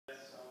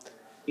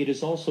It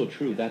is also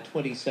true that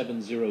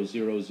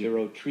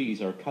 27,000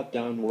 trees are cut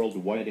down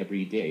worldwide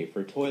every day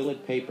for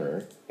toilet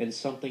paper, and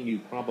something you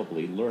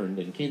probably learned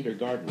in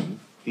kindergarten,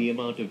 the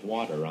amount of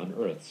water on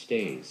Earth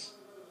stays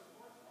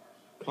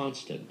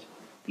constant.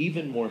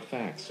 Even more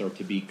facts are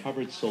to be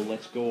covered, so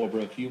let's go over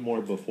a few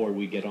more before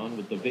we get on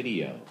with the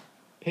video.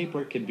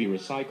 Paper can be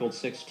recycled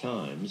 6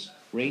 times,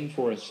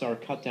 rainforests are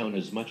cut down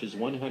as much as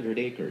 100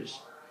 acres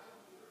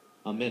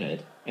a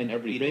minute, and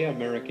everyday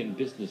American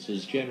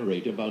businesses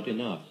generate about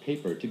enough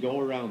paper to go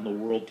around the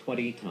world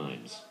 20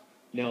 times.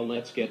 Now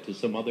let's get to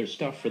some other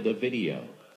stuff for the video.